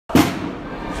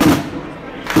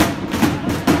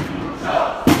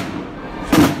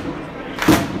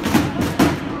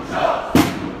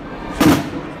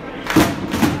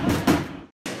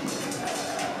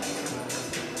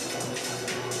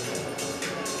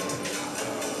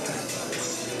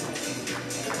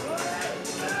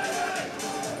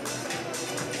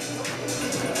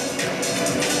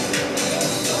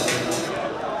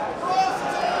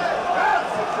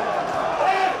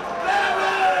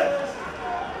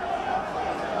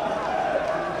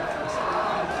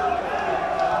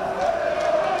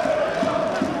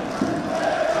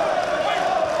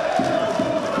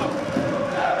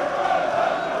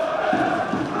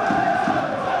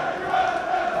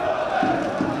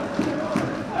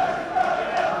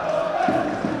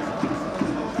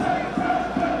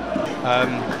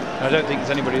I don't think there's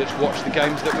anybody that's watched the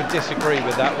games that would disagree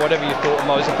with that. Whatever you thought of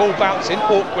Mo, the ball bouncing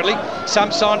awkwardly.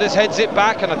 Sam Sanders heads it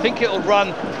back, and I think it'll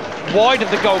run wide of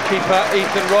the goalkeeper,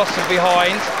 Ethan Ross, and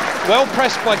behind. Well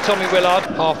pressed by Tommy Willard.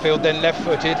 Harfield then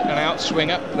left-footed, an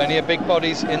out-swinger. Plenty of big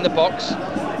bodies in the box.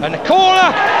 And the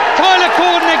corner! Tyler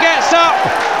Cordner gets up!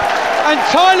 And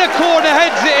Tyler Cordner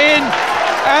heads it in.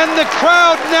 And the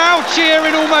crowd now cheer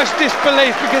in almost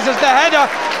disbelief, because as the header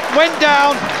went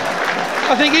down,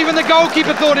 I think even the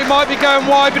goalkeeper thought it might be going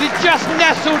wide, but it just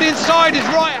nestled inside his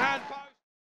right hand post.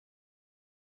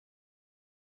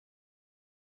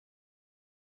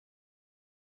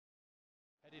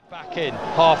 Headed back in,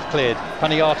 half cleared.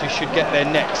 Paniatu should get there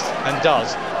next, and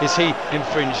does. Is he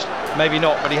infringed? Maybe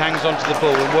not, but he hangs on to the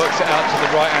ball and works it out to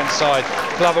the right hand side.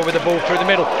 Glover with the ball through the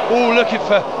middle. Oh, looking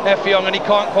for Effiong, and he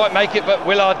can't quite make it, but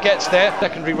Willard gets there.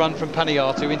 Secondary run from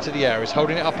Paniatu into the air. He's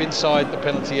holding it up inside the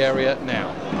penalty area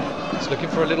now. He's looking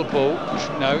for a little ball.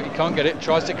 No, he can't get it.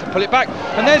 Tries to pull it back.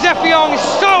 And there's Effiong.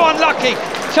 He's so unlucky.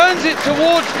 Turns it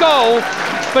towards goal,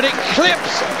 but it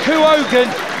clips Kuogan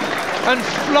and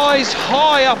flies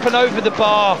high up and over the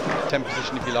bar. 10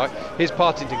 position, if you like. Here's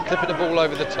Partington clipping the ball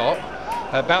over the top.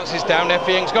 Bounces down.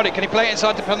 Effiong's got it. Can he play it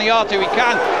inside to Paniatu? He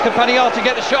can. Can Paniatu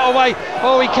get the shot away?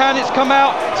 Oh, he can. It's come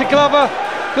out to Glover.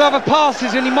 Glover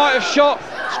passes, and he might have shot.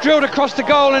 It's drilled across the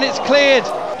goal, and it's cleared.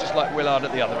 Just like Willard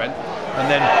at the other end. And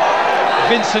then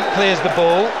Vincent clears the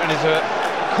ball and is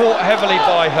caught heavily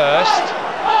by Hurst.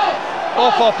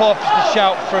 Off, the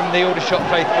shout from the Aldershot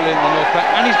faithful in the North Bank,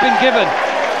 and he's been given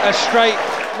a straight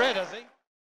red, has he?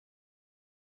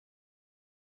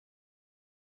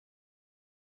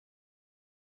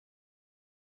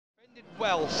 Defended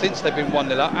well since they've been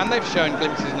 1-0 up, and they've shown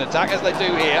glimpses in attack, as they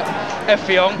do here.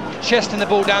 Effiong chesting the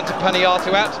ball down to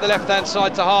Paniatu, out to the left-hand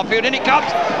side to Harfield, and it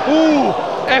comes! Ooh!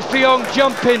 Effiong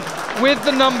jumping with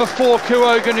the number 4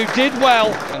 Kuogan, who did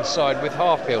well inside with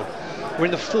Harfield. We're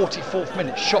in the 44th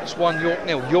minute. Shots 1, York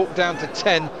 0. York down to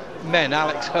 10 men.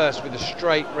 Alex Hurst with a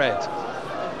straight red.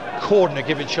 Cordner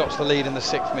giving shots the lead in the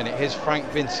 6th minute. Here's Frank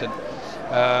Vincent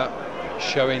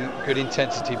showing good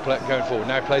intensity going forward.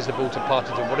 Now plays the ball to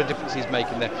Partington. What a difference he's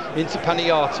making there. Into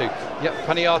Paniatu. Yep,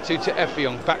 Paniatu to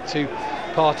Effiong. Back to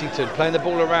Partington. Playing the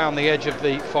ball around the edge of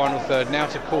the final third. Now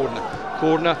to Cordner.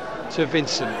 Cordner to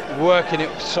Vincent, working it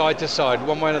side to side.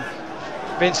 One way,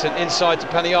 Vincent inside to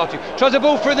Paniatu. Tries the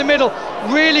ball through the middle.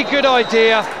 Really good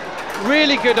idea.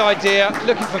 Really good idea.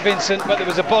 Looking for Vincent, but there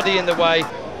was a body in the way.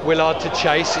 Willard to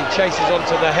chase. He chases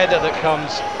onto the header that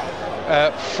comes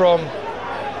from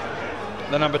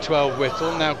the number 12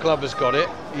 Whittle. Now Glover's got it.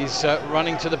 He's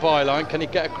running to the byline. Can he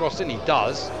get across it? He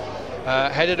does.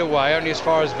 Headed away, only as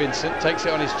far as Vincent. Takes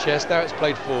it on his chest. Now it's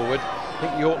played forward. I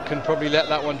think York can probably let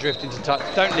that one drift into touch.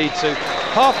 Don't need to.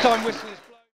 Half-time whistle is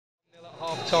blown. 0 at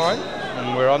half-time,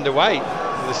 and we're underway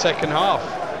for the second half.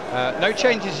 No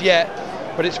changes yet,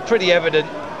 but it's pretty evident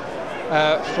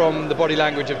from the body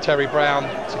language of Terry Brown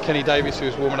to Kenny Davies, who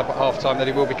was warming up at half-time, that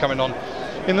he will be coming on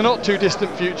in the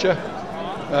not-too-distant future.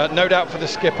 No doubt for the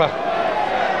skipper,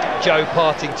 Joe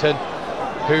Partington,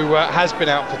 who has been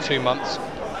out for 2 months.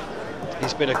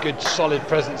 He's been a good solid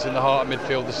presence in the heart of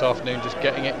midfield this afternoon, just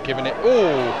getting it, giving it.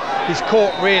 Oh, he's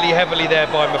caught really heavily there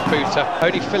by Mafuta.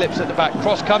 Tony Phillips at the back,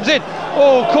 cross comes in.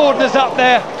 Oh, Cordner's up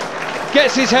there,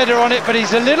 gets his header on it, but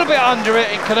he's a little bit under it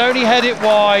and can only head it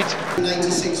wide.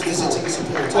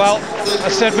 Well, I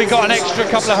said we got an extra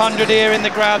couple of hundred here in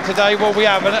the ground today. Well, we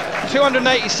have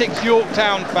 286 York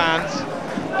Town fans,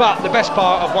 but the best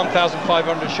part of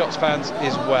 1,500 Shots fans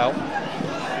is well.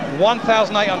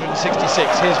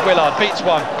 1,866. Here's Willard, beats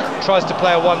one, tries to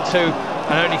play a 1-2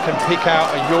 and only can pick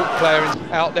out a York player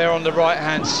out there on the right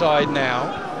hand side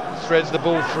now. Threads the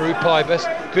ball through Pybus.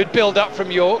 Good build up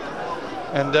from York,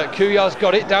 and Kuyar's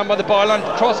got it down by the byline.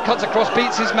 Cross cuts across,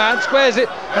 beats his man, squares it,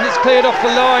 and it's cleared off the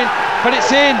line, but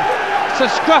it's in. It's a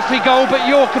scruffy goal, but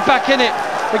York are back in it.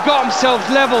 They got themselves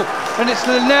level, and it's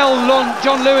Lenell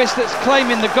John-Lewis that's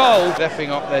claiming the goal. Leffing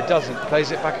up there doesn't,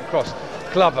 plays it back across.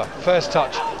 Glover, first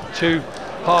touch to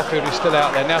Harfield, who's still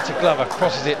out there. Now to Glover,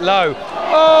 crosses it low.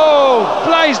 Oh,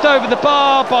 blazed over the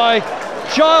bar by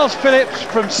Giles Phillips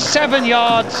from 7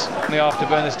 yards. The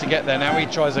afterburners to get there. Now he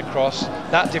tries a cross.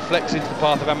 That deflects into the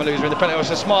path of Amaluza in the penalty. It's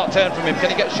a smart turn from him. Can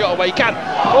he get shot away? He can.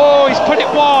 Oh, he's put it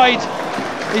wide.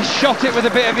 He's shot it with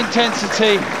a bit of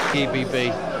intensity.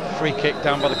 EBB, free kick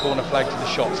down by the corner flag to the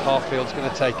Shots. Harfield's going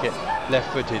to take it,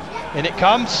 left-footed. In it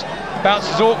comes,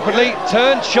 bounces awkwardly,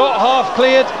 turned, shot, half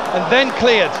cleared, and then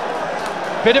cleared.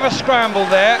 Bit of a scramble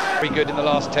there. Very good in the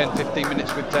last 10-15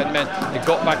 minutes with 10 men. He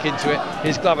got back into it.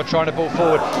 Here's Glover trying to ball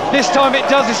forward. This time it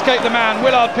does escape the man.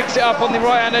 Willard picks it up on the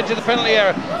right-hand edge of the penalty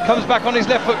area. Comes back on his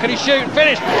left foot. Can he shoot?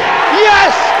 Finish.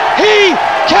 Yes, he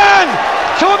can!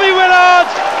 Tommy Willard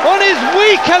on his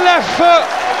weaker left foot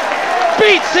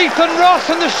beats Ethan Ross,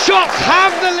 and the Shots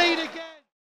have the lead again.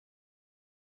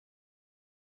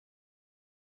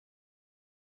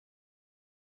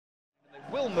 They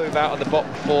will move out of the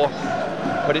bottom four,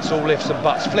 but it's all ifs and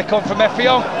buts. Flick on from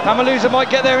Effiong. Amaluza might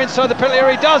get there inside the penalty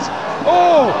area. He does.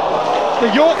 Oh,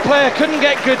 the York player couldn't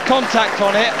get good contact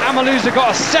on it. Amaluza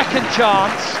got a second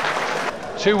chance.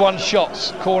 2-1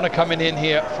 Shots. Corner coming in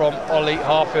here from Ollie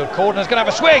Harfield. Cordner's going to have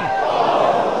a swing.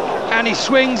 And he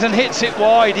swings and hits it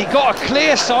wide. He got a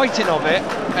clear sighting of it,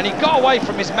 and he got away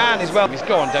from his man as well. He's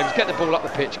gone, Davis, get the ball up the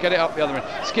pitch, get it up the other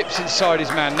end, skips inside his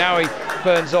man. Now he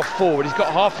burns off forward. He's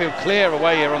got Harfield clear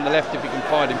away here on the left if he can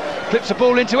find him. Clips the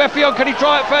ball into Effiong. Can he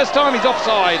try it first time? He's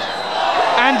offside.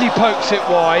 And he pokes it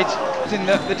wide.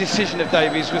 The decision of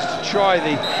Davies was to try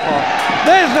the pass.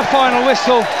 There's the final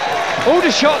whistle.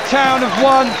 Aldershot Town have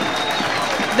won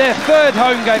their third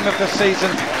home game of the season.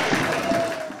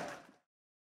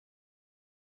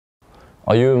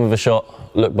 Are you in with a shot?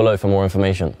 Look below for more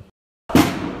information.